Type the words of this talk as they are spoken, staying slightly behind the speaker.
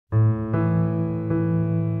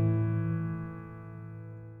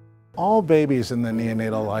All babies in the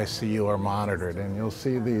neonatal ICU are monitored, and you'll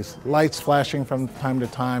see these lights flashing from time to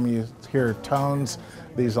time. You hear tones,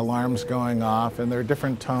 these alarms going off, and there are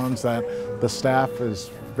different tones that the staff is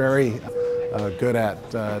very good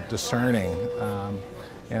at discerning.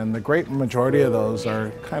 And the great majority of those are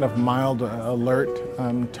kind of mild alert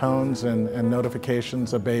tones and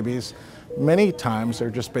notifications of babies. Many times they're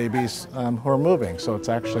just babies who are moving, so it's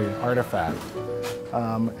actually an artifact.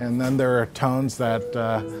 And then there are tones that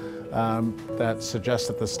that suggest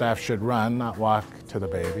that the staff should run, not walk to the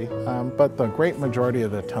baby. But the great majority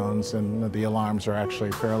of the tones and the alarms are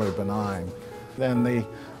actually fairly benign. Then the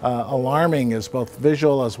alarming is both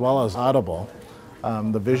visual as well as audible.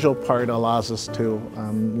 The visual part allows us to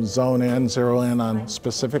zero in on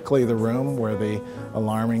specifically the room where the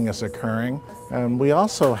alarming is occurring. And we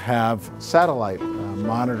also have satellite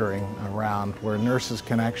monitoring around where nurses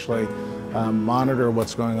can actually monitor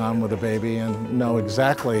what's going on with the baby and know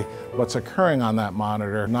exactly what's occurring on that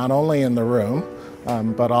monitor, not only in the room,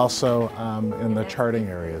 but also in the charting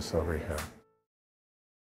areas over here.